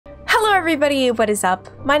Hello everybody, what is up?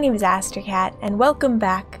 My name is Astercat, and welcome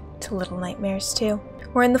back to Little Nightmares 2.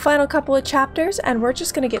 We're in the final couple of chapters, and we're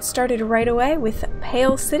just gonna get started right away with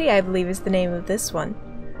Pale City, I believe is the name of this one.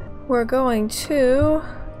 We're going to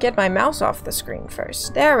get my mouse off the screen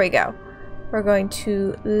first. There we go. We're going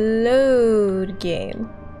to load game.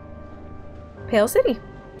 Pale City.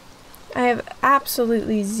 I have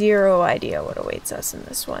absolutely zero idea what awaits us in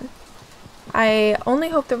this one. I only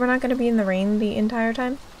hope that we're not going to be in the rain the entire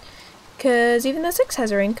time. Because even though 6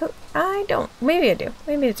 has a raincoat, I don't. Maybe I do.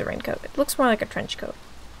 Maybe it's a raincoat. It looks more like a trench coat.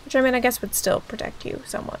 Which, I mean, I guess would still protect you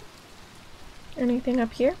somewhat. Anything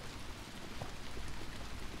up here?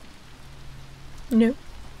 No.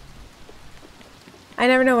 I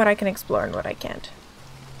never know what I can explore and what I can't.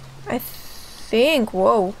 I think...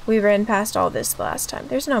 Whoa, we ran past all this the last time.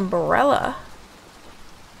 There's an umbrella.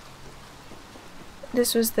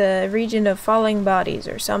 This was the region of falling bodies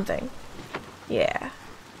or something. Yeah.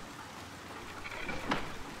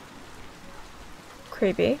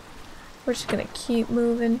 Creepy. We're just gonna keep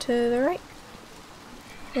moving to the right.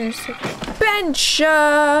 There's the bench!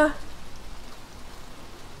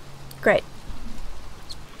 Great.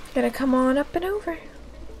 Gonna come on up and over.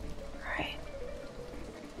 Right.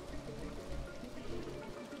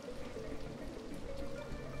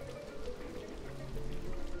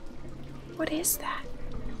 What is that?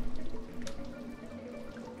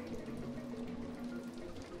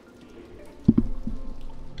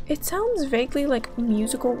 It sounds vaguely like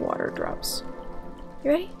musical water drops. You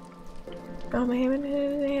ready? Oh, my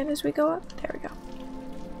hand as we go up. There we go.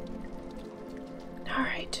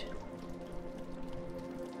 Alright.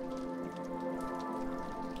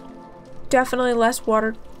 Definitely less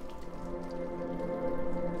water.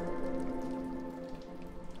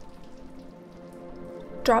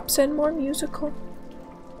 Drops and more musical.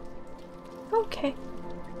 Okay.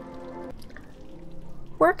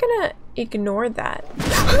 We're gonna ignore that.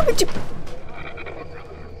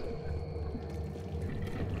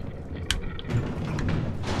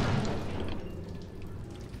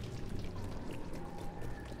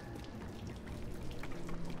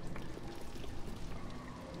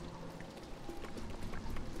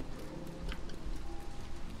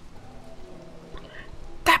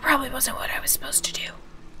 That probably wasn't what I was supposed to do.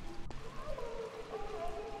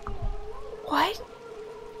 What?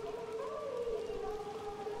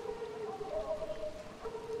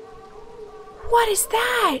 What is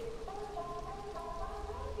that?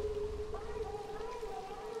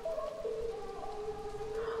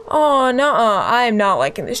 Oh, nuh-uh. I am not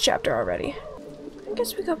liking this chapter already. I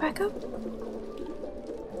guess we go back up.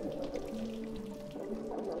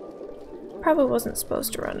 Probably wasn't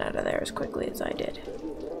supposed to run out of there as quickly as I did.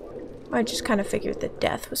 I just kind of figured that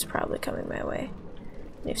death was probably coming my way.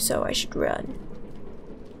 And if so, I should run.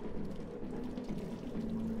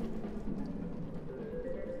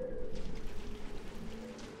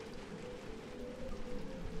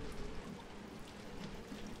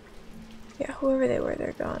 Yeah, whoever they were,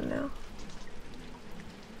 they're gone now.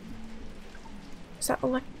 Is that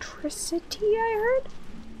electricity I heard?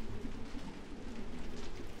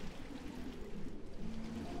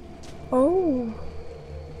 Oh.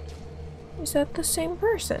 Is that the same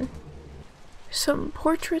person? Some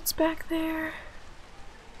portraits back there.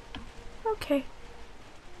 Okay.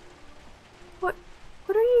 What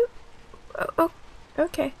are you? Oh,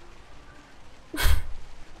 okay.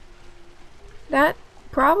 That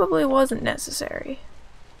probably wasn't necessary.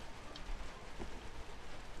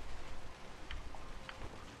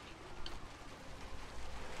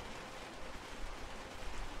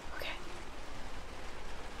 Okay.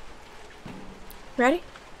 Ready?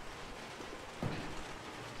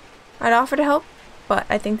 I'd offer to help, but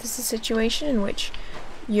I think this is a situation in which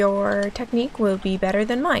your technique will be better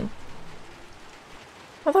than mine.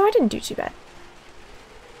 Although I didn't do too bad.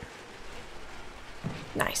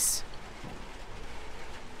 Nice.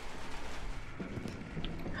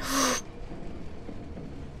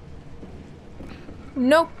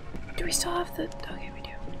 Nope. Do we still have the... Okay, we do.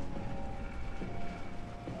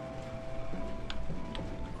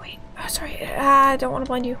 Wait. Oh, sorry. I don't want to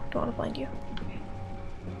blind you. Don't want to blind you.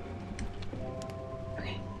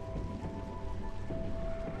 Okay.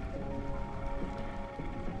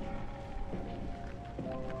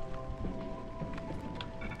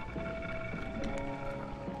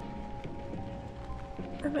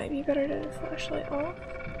 It might be better to have the flashlight off.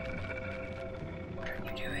 What are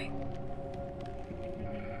you doing?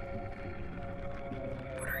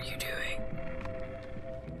 What are you doing?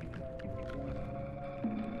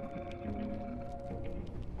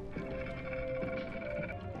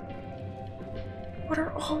 What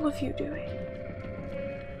are all of you doing?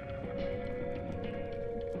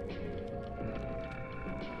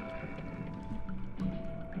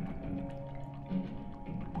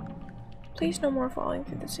 Please no more falling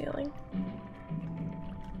through the ceiling.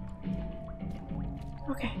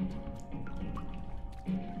 Okay.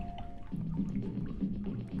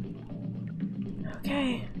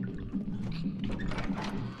 Okay.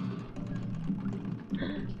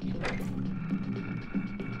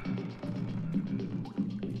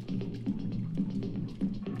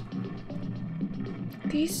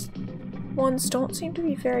 These ones don't seem to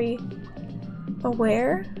be very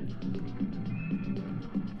aware.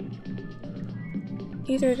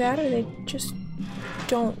 Either that or they just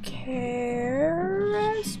don't care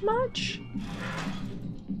as much.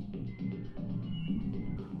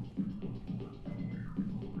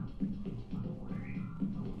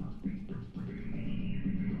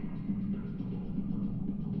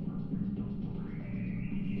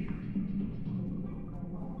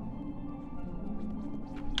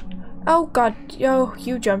 Oh god, oh,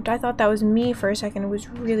 you jumped. I thought that was me for a second. I was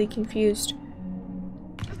really confused.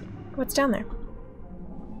 What's down there?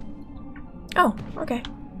 Oh, okay.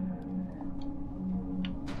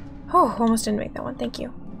 Oh, almost didn't make that one. Thank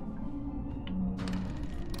you.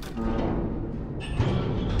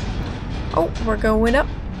 Oh, we're going up.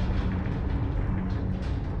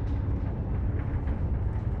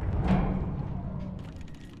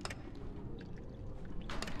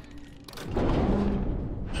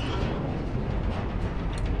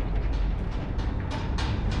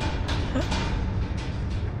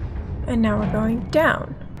 And now we're going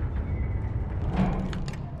down.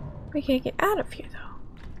 We can't get out of here though.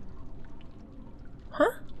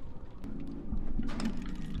 Huh?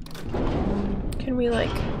 Can we like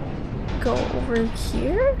go over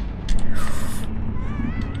here?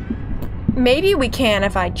 Maybe we can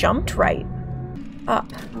if I jumped right up.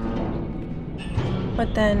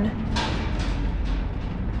 But then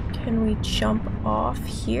can we jump off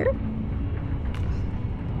here?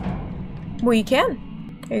 We can.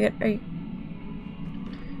 Are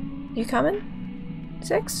you coming?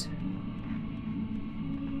 6?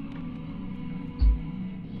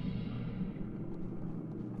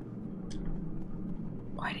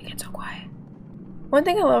 Why did it get so quiet? One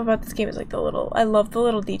thing I love about this game is like I love the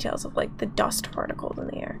little details of like the dust particles in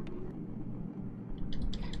the air.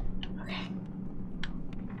 Okay.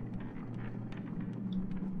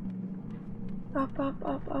 Up, up,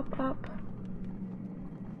 up, up, up.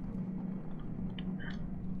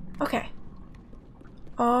 Okay.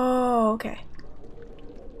 Oh, okay.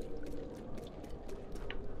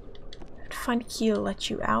 I have to find a key to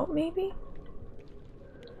let you out, maybe?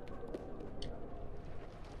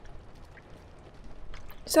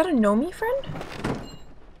 Is that a Nomi friend?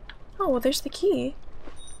 Oh, well, there's the key.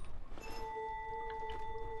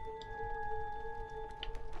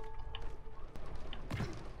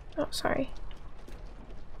 Oh, sorry.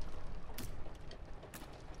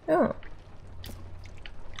 Oh.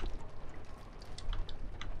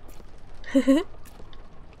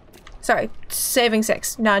 Sorry, saving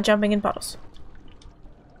 6, not jumping in puddles.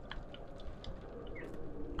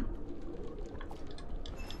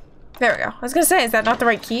 There we go. I was gonna say, is that not the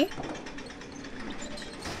right key?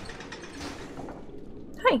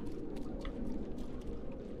 Hi.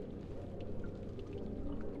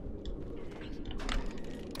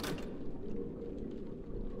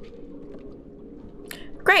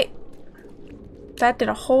 Great. That did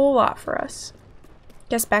a whole lot for us.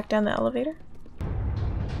 Guess back down the elevator.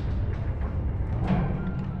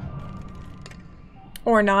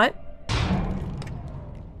 Or not.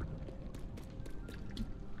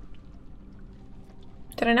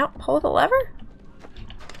 Did I not pull the lever?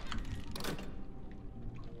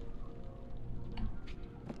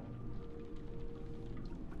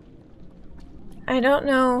 I don't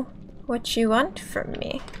know what you want from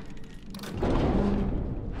me.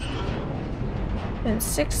 And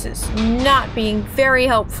 6 is not being very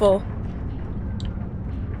helpful.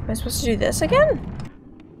 Am I supposed to do this again?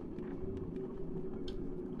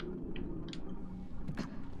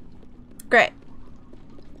 Great.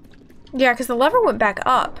 Yeah, because the lever went back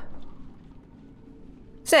up.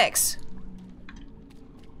 6.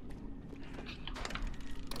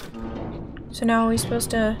 So now are we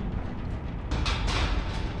supposed to...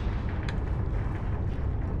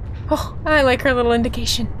 Oh, I like her little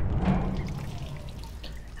indication.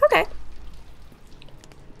 Okay.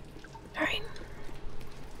 Alright.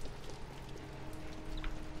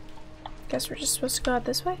 Guess we're just supposed to go out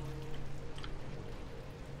this way?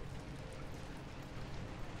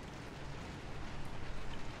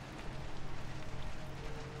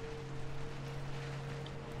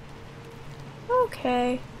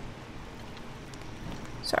 Okay.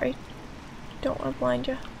 Sorry. Don't want to blind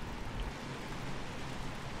you.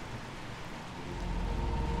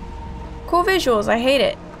 Cool visuals, I hate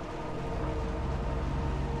it.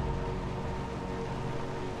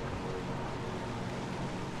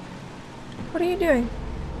 What are you doing?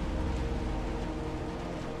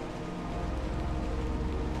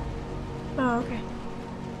 Oh, okay.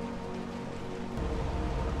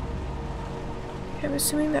 I'm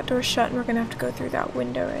assuming that door's shut and we're gonna have to go through that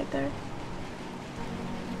window right there.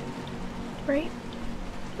 Right?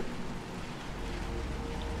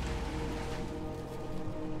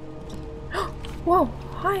 Whoa,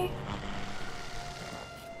 hi.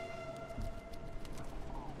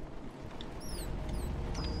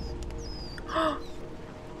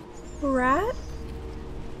 Rat?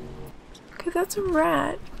 Okay, that's a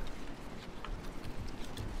rat.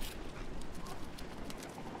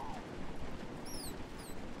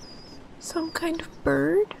 Some kind of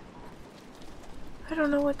bird? I don't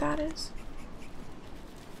know what that is.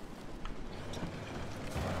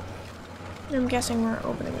 I'm guessing we're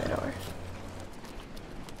opening the door.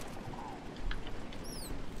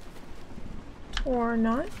 Or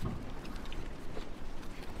not.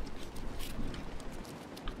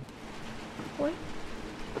 What?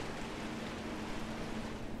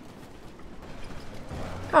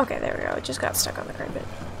 Okay, there we go. It just got stuck on the carpet.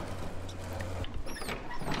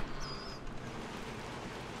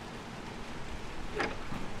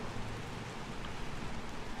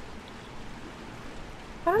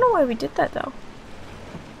 I don't know why we did that though.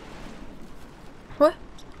 What?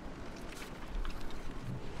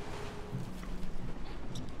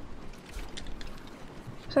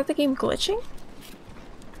 Is that the game glitching?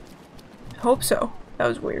 I hope so. That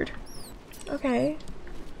was weird. Okay.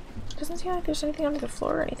 Doesn't seem like there's anything under the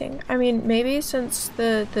floor or anything. I mean, maybe since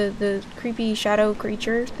the creepy shadow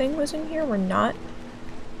creature thing was in here, we're not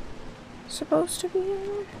supposed to be in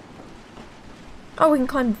there. Oh, we can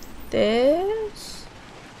climb this?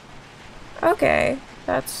 Okay,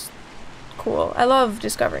 that's cool. I love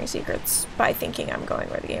discovering secrets by thinking I'm going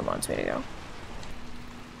where the game wants me to go.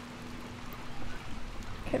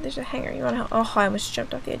 Okay, there's a hanger. You wanna help? Oh, I almost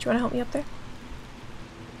jumped off the edge. You wanna help me up there?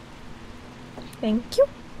 Thank you.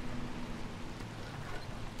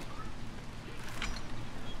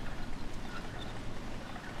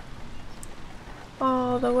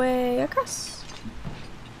 All the way across.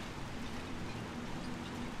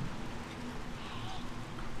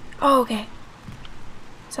 Oh, okay.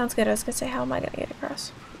 Sounds good. I was gonna say, how am I gonna get across?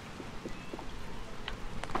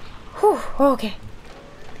 Whew, okay.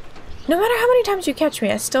 No matter how many times you catch me,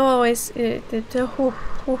 I still always... whew,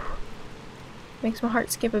 whew. Makes my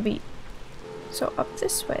heart skip a beat. So up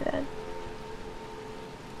this way then.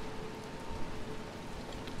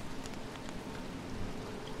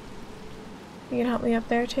 You can help me up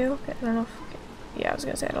there too? Okay, I don't know if... Yeah, I was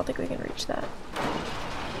gonna say, I don't think we can reach that.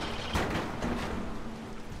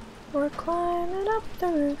 We're climbing up the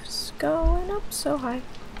roofs, going up so high.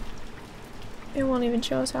 It won't even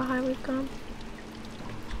show us how high we've gone.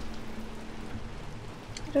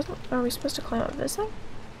 It doesn't... Are we supposed to climb up this thing?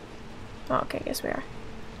 Oh, okay, I guess we are.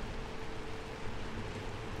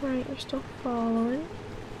 Right, we're still following.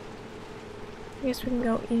 I guess we can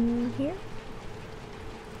go in here.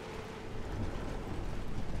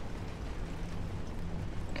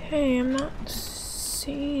 Okay, I'm not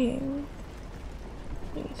seeing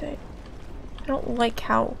anything. I don't like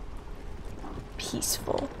how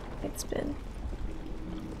peaceful it's been.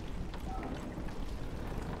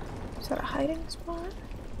 Is that a hiding spot?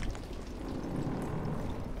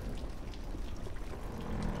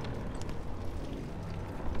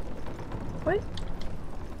 What?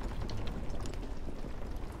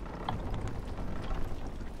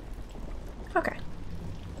 Okay.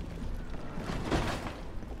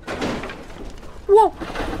 Whoa!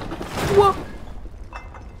 Whoa!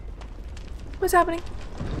 What's happening?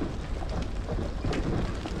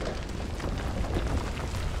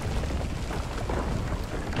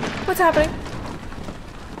 What's happening?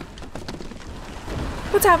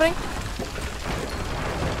 What's happening?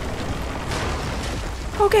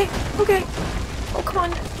 Okay, okay. Oh, come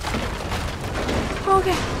on.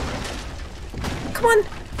 Okay. Come on.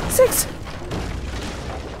 6.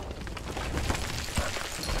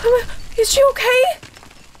 Is she okay?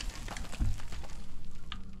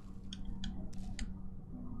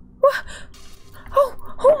 What? Oh,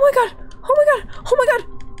 oh my god. Oh my god. Oh my god.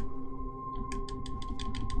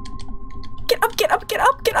 Get up, get up, get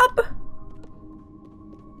up, get up.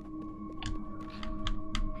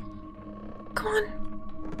 Come on.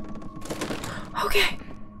 Okay.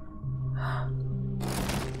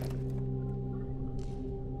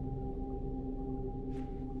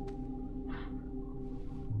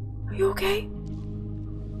 Are you okay?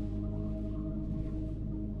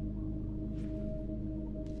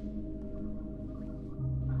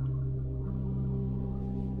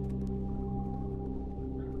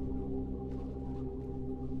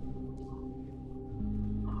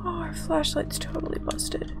 Our flashlight's totally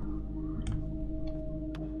busted.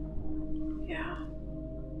 Yeah.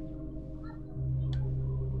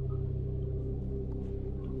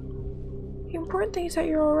 The important thing is that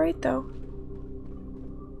you're alright, though.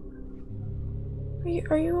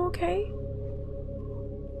 Are you okay?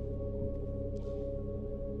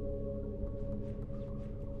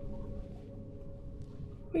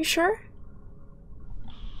 Are you sure?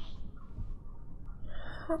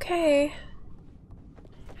 Okay.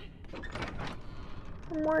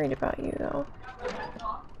 I'm worried about you, though.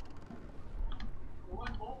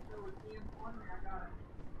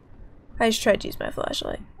 I just tried to use my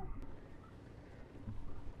flashlight.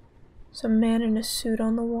 Some man in a suit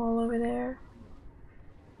on the wall over there.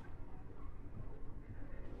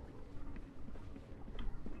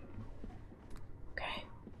 Okay.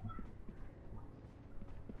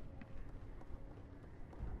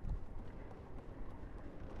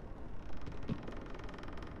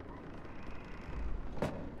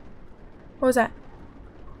 What was that?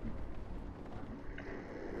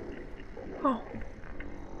 Oh.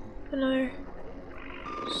 Another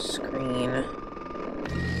screen.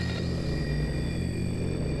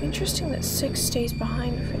 Interesting that 6 stays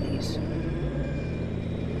behind for these.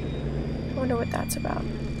 I wonder what that's about.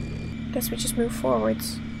 Guess we just move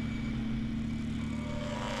forwards.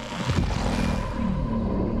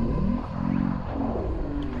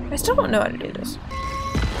 I still don't know how to do this.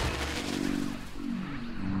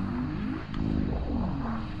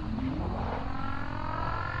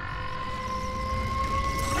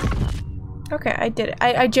 Okay, I did it.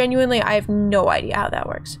 I genuinely, I have no idea how that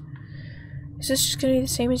works. Is this just gonna be the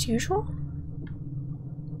same as usual?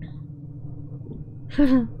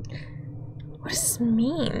 What does this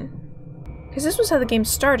mean? Because this was how the game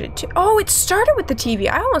started too. Oh, it started with the TV.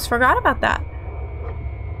 I almost forgot about that.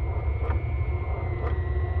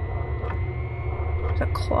 Is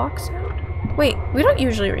that clock sound? Wait, we don't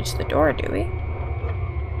usually reach the door, do we?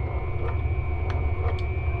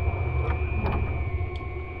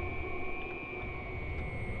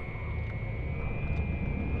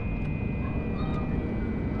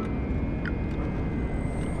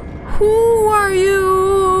 Who are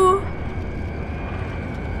you?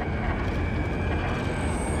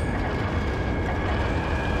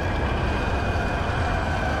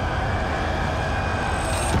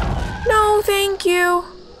 No, thank you.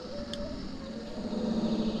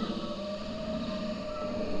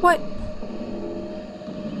 What?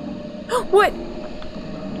 What?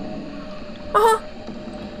 Uh-huh.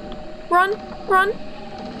 Run, run.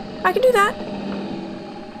 I can do that.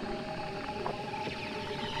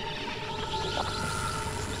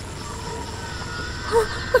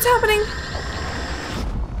 What's happening?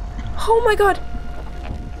 Oh my god.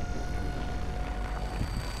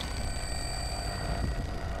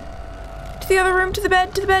 To the other room, to the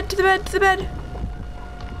bed, to the bed, to the bed, to the bed.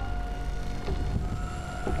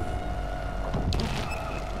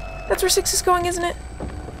 That's where 6 is going, isn't it?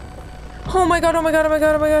 Oh my god, oh my god, oh my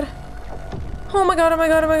god, oh my god. Oh my god, oh my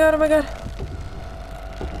god, oh my god, oh my god.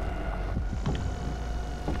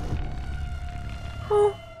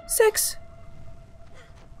 Oh, 6.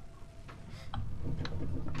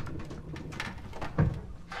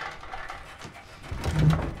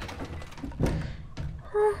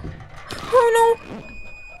 Oh no!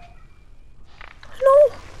 No!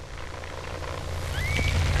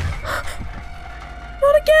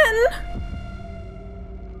 Not again!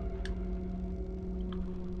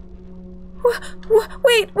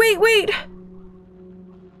 Wait, wait, wait!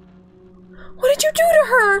 What did you do to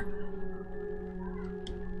her?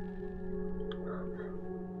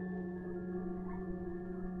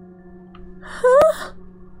 Huh?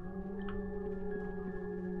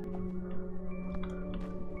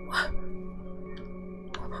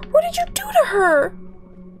 What did you do to her?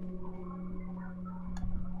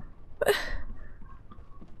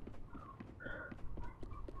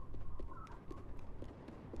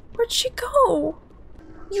 Where'd she go?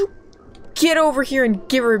 You get over here and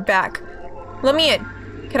give her back. Let me in.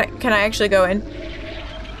 Can I actually go in?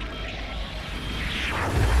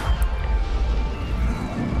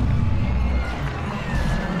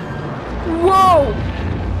 Whoa!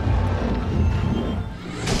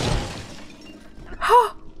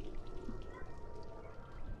 Huh.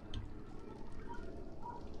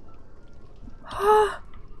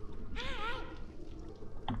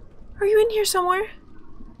 Are you in here somewhere?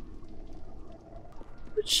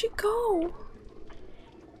 Where'd she go?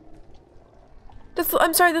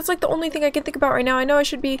 I'm sorry, that's like the only thing I can think about right now. I know I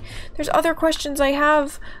should be... There's other questions I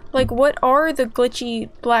have. Like, what are the glitchy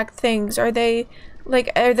black things? Are they...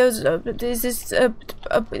 Like, are those... is this... I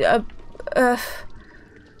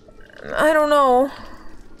don't know.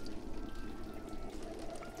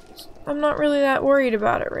 I'm not really that worried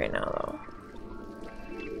about it right now, though.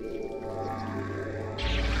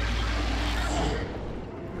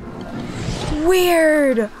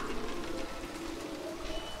 Weird!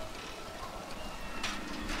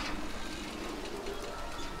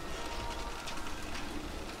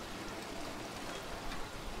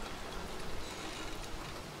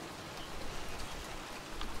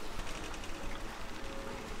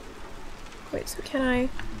 Wait, so can I?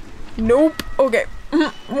 Nope. Okay.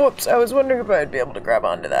 Whoops, I was wondering if I'd be able to grab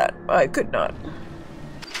onto that. I could not.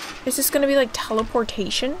 Is this gonna be like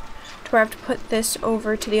teleportation? To where I have to put this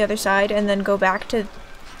over to the other side and then go back to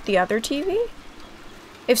the other TV?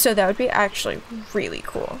 If so, that would be actually really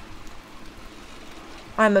cool.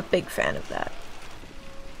 I'm a big fan of that.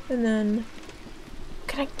 And then...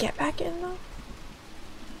 Can I get back in though?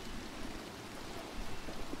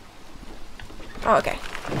 Oh, okay.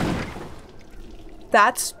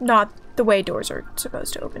 That's not the way doors are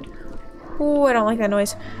supposed to open. Ooh, I don't like that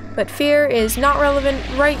noise. But fear is not relevant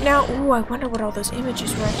right now. Ooh, I wonder what all those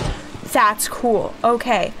images were. That's cool.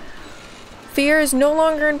 Okay. Fear is no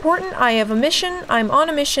longer important. I have a mission. I'm on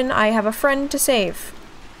a mission. I have a friend to save.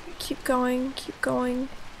 Keep going. Keep going.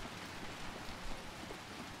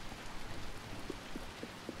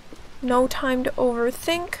 No time to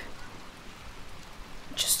overthink.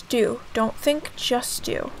 Just do. Don't think, just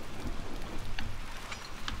do.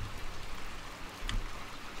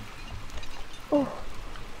 Oh,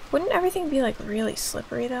 wouldn't everything be like really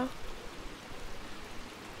slippery though?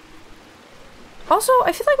 Also,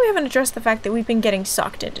 I feel like we haven't addressed the fact that we've been getting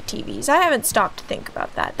sucked into TVs. I haven't stopped to think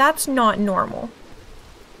about that. That's not normal.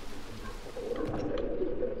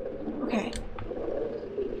 Okay.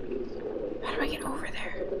 How do I get over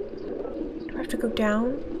there? Do I have to go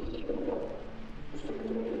down?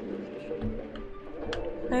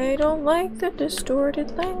 I don't like the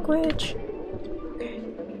distorted language. Okay.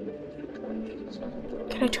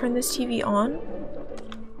 Can I turn this TV on?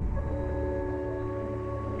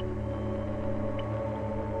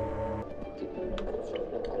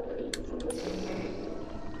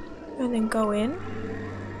 And then go in?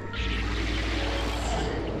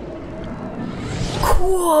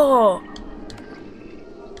 Cool!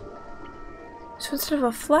 So instead of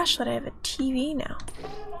a flashlight, I have a TV now.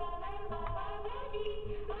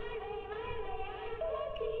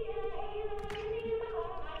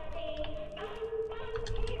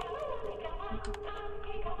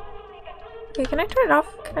 Okay, can I turn it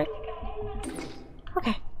off? Can I?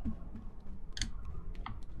 Okay.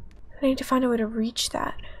 I need to find a way to reach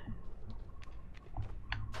that.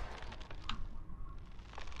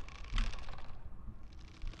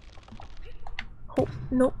 Oh,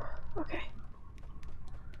 nope. Okay.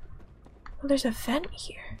 Well, there's a vent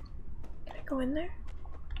here. Can I go in there?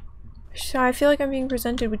 So I feel like I'm being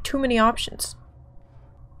presented with too many options.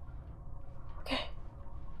 Okay.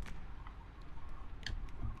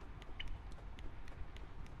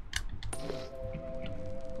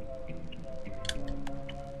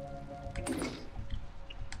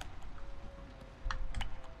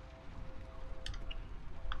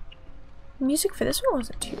 Music for this one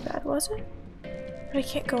wasn't too bad, was it? But I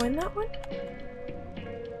can't go in that one?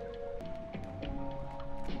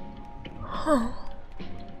 Huh.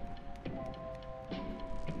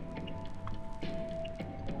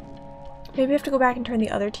 Maybe I have to go back and turn the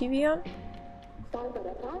other TV on?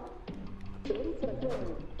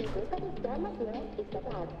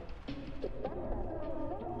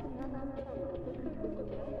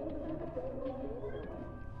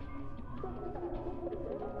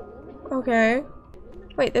 Okay.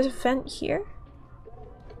 Wait, there's a vent here?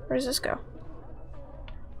 Where does this go?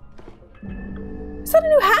 Is that a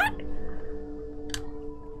new hat?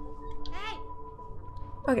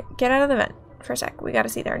 Okay, get out of the vent for a sec. We gotta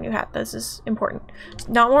see their new hat. This is important. It's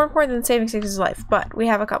not more important than saving Six's life, but we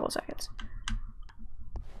have a couple seconds.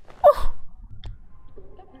 Oh!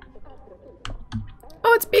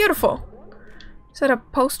 Oh, it's beautiful. Is that a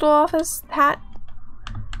postal office hat?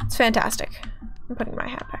 It's fantastic. I'm putting my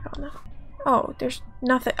hat back on now. Oh, there's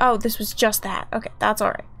nothing. Oh, this was just the hat. Okay, that's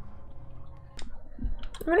alright.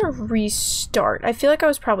 I'm gonna restart. I feel like I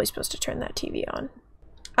was probably supposed to turn that TV on.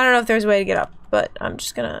 I don't know if there's a way to get up, but I'm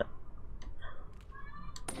just gonna...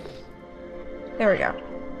 There we go.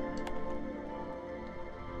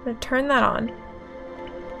 I'm gonna turn that on.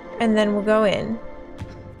 And then we'll go in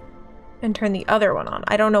and turn the other one on.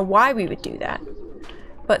 I don't know why we would do that.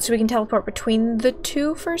 But so we can teleport between the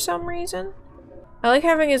two for some reason. I like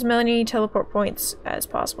having as many teleport points as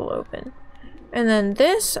possible open. And then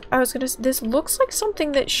this, this looks like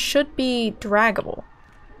something that should be draggable.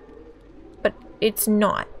 But it's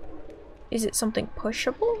not. Is it something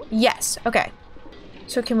pushable? Yes, okay.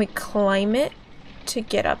 So can we climb it to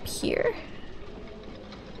get up here?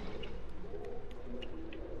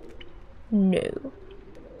 No.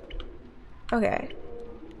 Okay.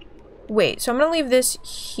 Wait, so I'm gonna leave this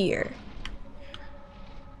here.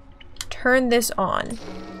 Turn this on.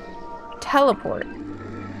 Teleport.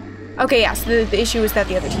 Okay, yeah, so the issue was that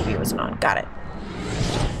the other TV wasn't on. Got it.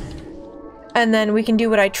 And then we can do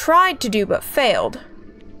what I tried to do but failed.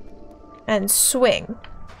 And swing.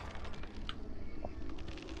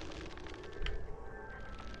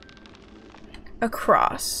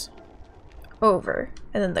 Across. Over.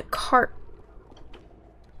 And then the cart.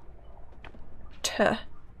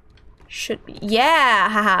 Should be. Yeah!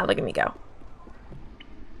 Haha, look at me go.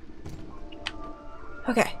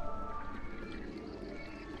 Okay.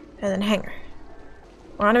 And then hanger.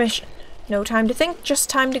 We're on a mission. No time to think, just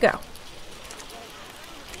time to go.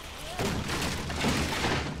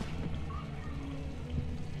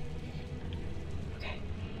 Okay.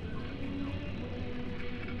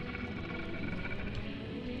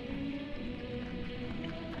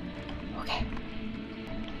 Okay.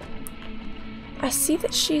 I see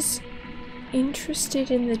that she's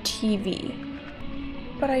interested in the TV,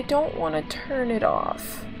 but I don't want to turn it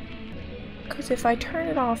off. Because if I turn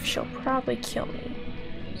it off, she'll probably kill me.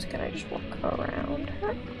 So can I just walk around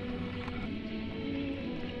her?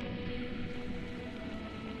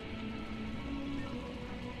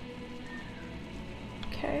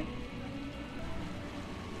 Okay.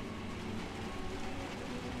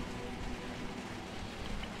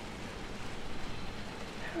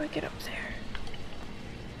 How do I get up there?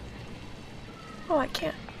 Oh, I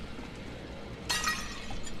can't.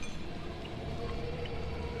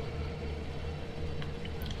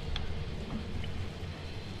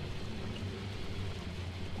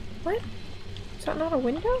 What? Is that not a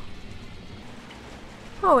window?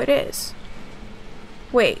 Oh, it is.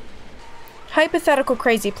 Wait. Hypothetical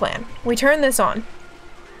crazy plan. We turn this on.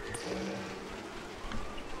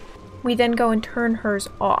 We then go and turn hers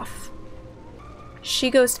off. She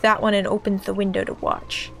goes to that one and opens the window to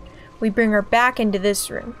watch. We bring her back into this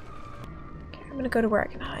room. Okay, I'm gonna go to where I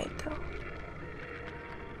can hide, though.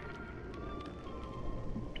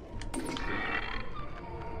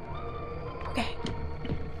 Okay.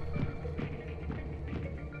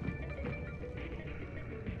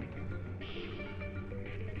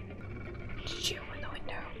 Did you open the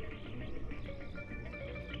window?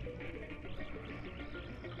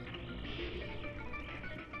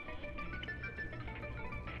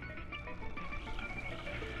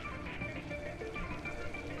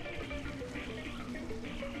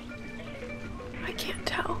 I can't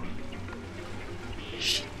tell.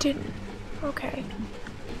 She didn't. Okay.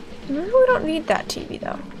 Maybe we don't need that TV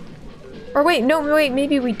though. Or wait, no, wait,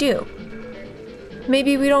 maybe we do.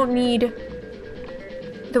 Maybe we don't need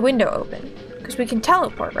the window open. Because we can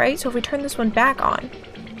teleport, right? So if we turn this one back on.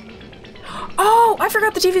 Oh, I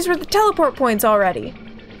forgot the TVs were the teleport points already.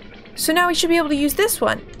 So now we should be able to use this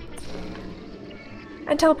one.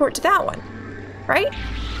 And teleport to that one. Right?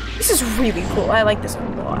 This is really cool. I like this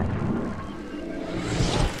one a lot.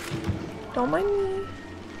 Don't mind me.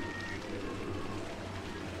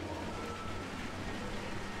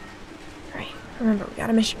 Alright, remember, we got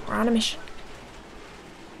a mission. We're on a mission.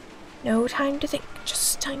 No time to think,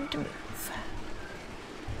 just time to move.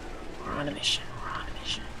 We're on a mission. We're on a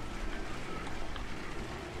mission.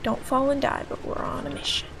 Don't fall and die, but we're on a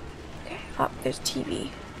mission. Okay, up, there's TV.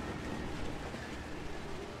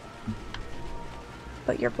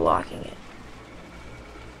 But you're blocking it.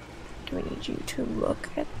 Do we need you to look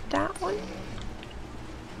at that one?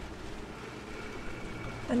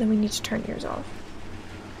 And then we need to turn yours off.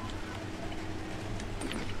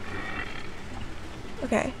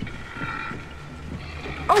 Okay.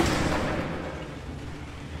 Oh!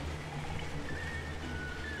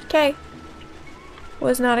 Okay.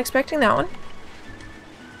 Was not expecting that one.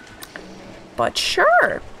 But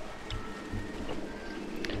sure!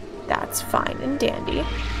 That's fine and dandy.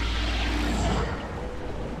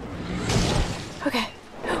 Okay.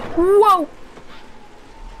 Whoa!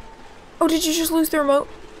 Oh, did you just lose the remote?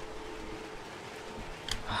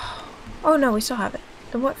 Oh no, we still have it.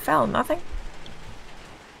 Then what fell? Nothing?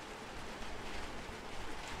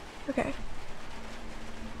 Okay.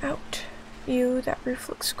 Out. Ew, that roof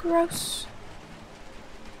looks gross.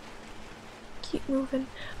 Keep moving.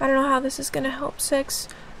 I don't know how this is gonna help 6.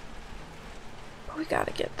 But we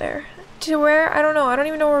gotta get there. To where? I don't know. I don't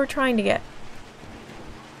even know where we're trying to get.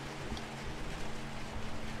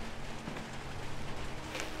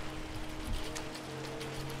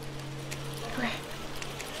 Okay.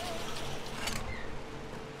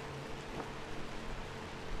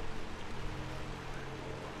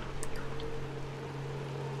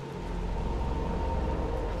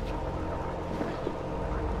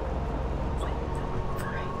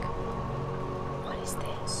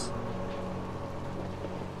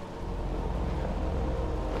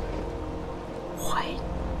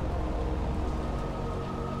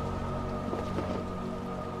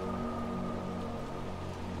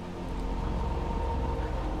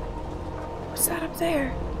 What's that up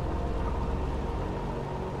there?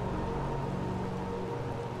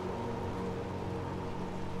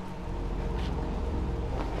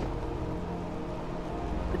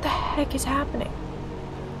 What the heck is happening?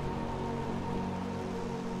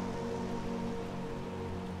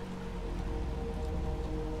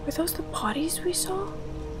 Were those the bodies we saw?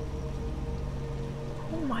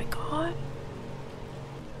 Oh my god.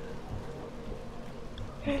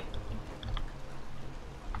 Okay.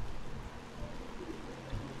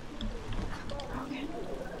 Okay.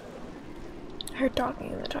 I heard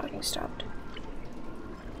talking and the talking stopped.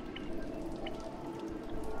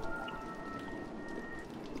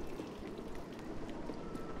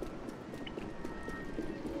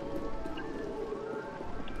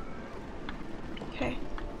 Okay.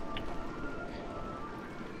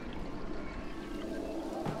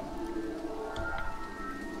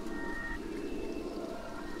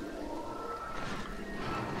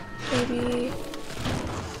 Maybe...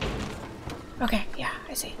 Okay, yeah,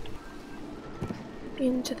 I see.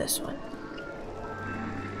 Into this one.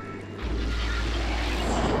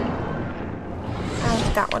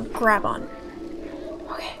 That one. Grab on.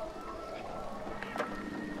 Okay.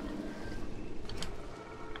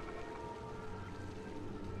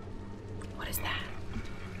 What is that?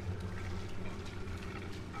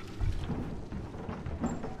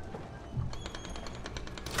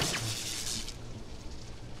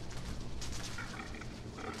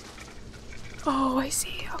 Oh, I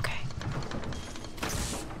see. Okay.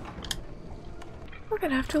 We're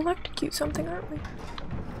gonna have to electrocute something, aren't we?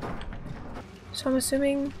 So I'm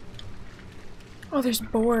assuming... Oh, there's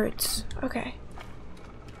boards. Okay.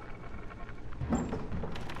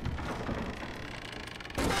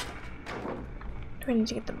 Do I need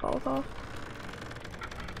to get them both off?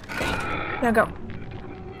 Okay. Now go.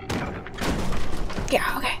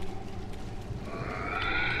 Yeah, okay.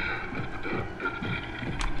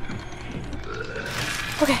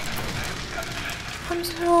 Okay. I'm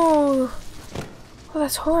so... Oh,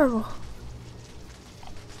 that's horrible.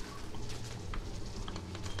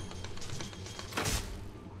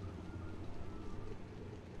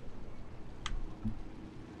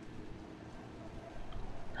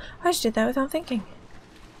 I just did that without thinking.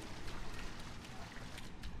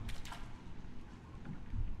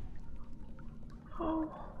 Oh.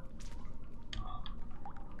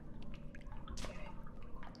 Okay.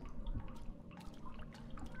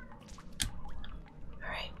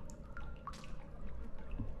 Alright.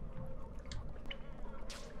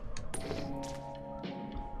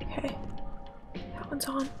 Okay. That one's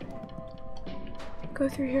on. Go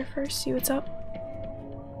through here first, see what's up.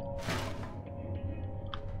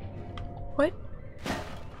 What?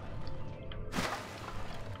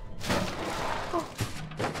 Oh.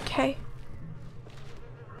 Okay.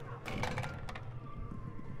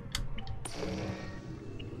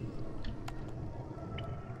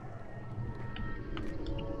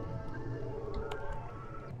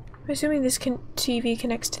 I'm assuming this TV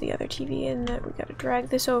connects to the other TV and that we gotta drag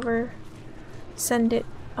this over, send it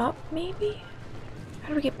up, maybe? How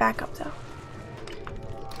do we get back up, though?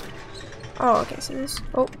 Oh, okay, so this...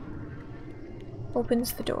 Oh.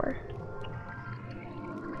 Opens the door.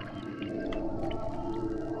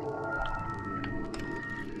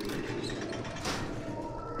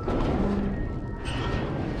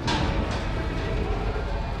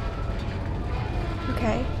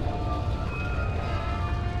 Okay.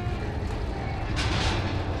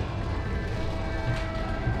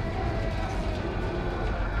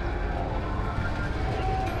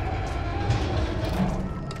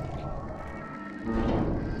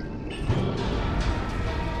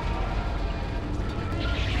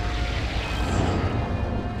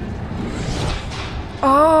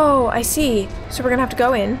 Oh, I see. So we're gonna have to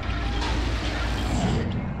go in.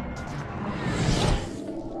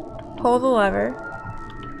 Pull the lever.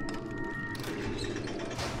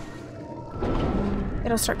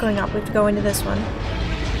 It'll start going up. We have to go into this one.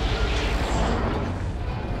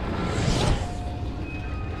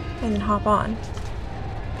 And then hop on.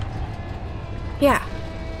 Yeah.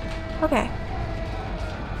 Okay.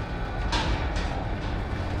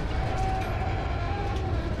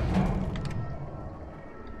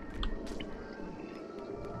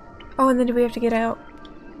 Oh, and then do we have to get out?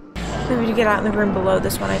 We have to get out in the room below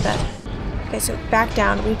this one, I bet. Okay, so back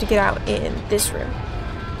down. We have to get out in this room.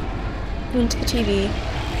 Into the TV.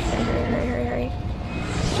 Hurry, hurry, hurry, hurry, hurry.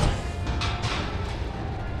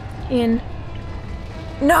 In.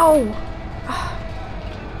 No!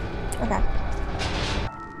 Okay. Okay.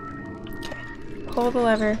 Pull the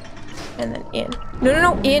lever. And then in. No, no,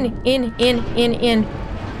 no! In! In! In! In! In!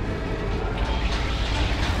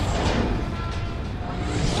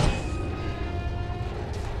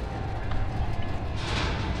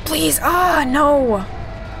 please! Ah, no!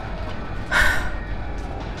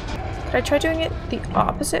 Could I try doing it the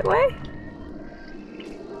opposite way?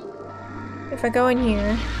 If I go in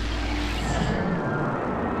here...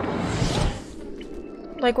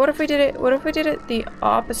 Like, what if we did it the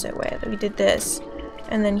opposite way? That we did this,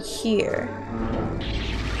 and then here.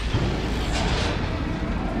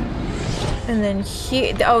 And then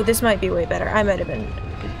here. Oh, this might be way better. I might have been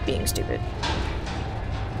being stupid.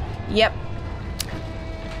 Yep.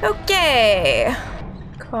 Okay.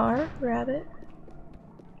 Car, rabbit.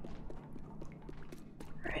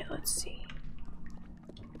 Alright, let's see.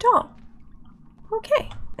 Doll. Okay.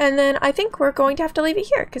 And then I think we're going to have to leave it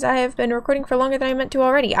here because I have been recording for longer than I meant to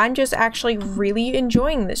already. I'm just actually really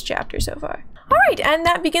enjoying this chapter so far. Alright, and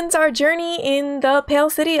that begins our journey in the Pale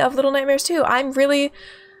City of Little Nightmares 2. I'm really...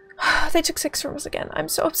 They took 6 rooms again. I'm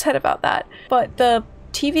so upset about that. But the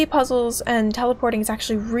TV puzzles and teleporting is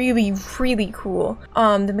actually really, really cool.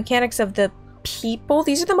 The mechanics of the people,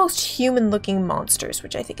 these are the most human-looking monsters,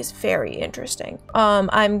 which I think is very interesting.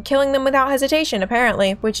 I'm killing them without hesitation,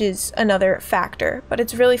 apparently, which is another factor. But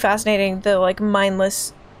it's really fascinating, the, like,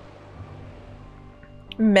 mindless,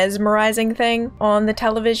 mesmerizing thing on the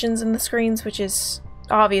televisions and the screens, which is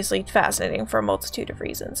obviously fascinating for a multitude of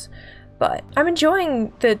reasons. But I'm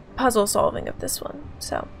enjoying the puzzle solving of this one,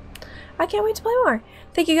 so I can't wait to play more.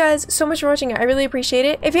 Thank you guys so much for watching. I really appreciate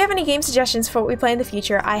it. If you have any game suggestions for what we play in the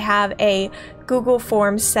future, I have a Google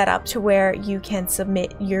Forms set up to where you can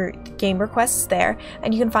submit your game requests there,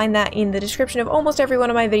 and you can find that in the description of almost every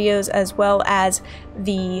one of my videos, as well as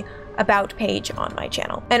the About page on my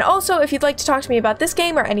channel. And also, if you'd like to talk to me about this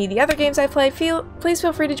game or any of the other games I play, please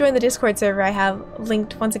feel free to join the Discord server I have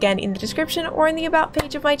linked once again in the description or in the About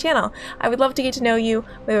page of my channel. I would love to get to know you.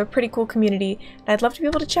 We have a pretty cool community, and I'd love to be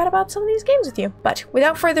able to chat about some of these games with you. But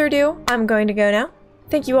without further ado, I'm going to go now.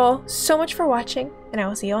 Thank you all so much for watching, and I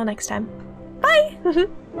will see you all next time.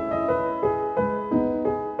 Bye!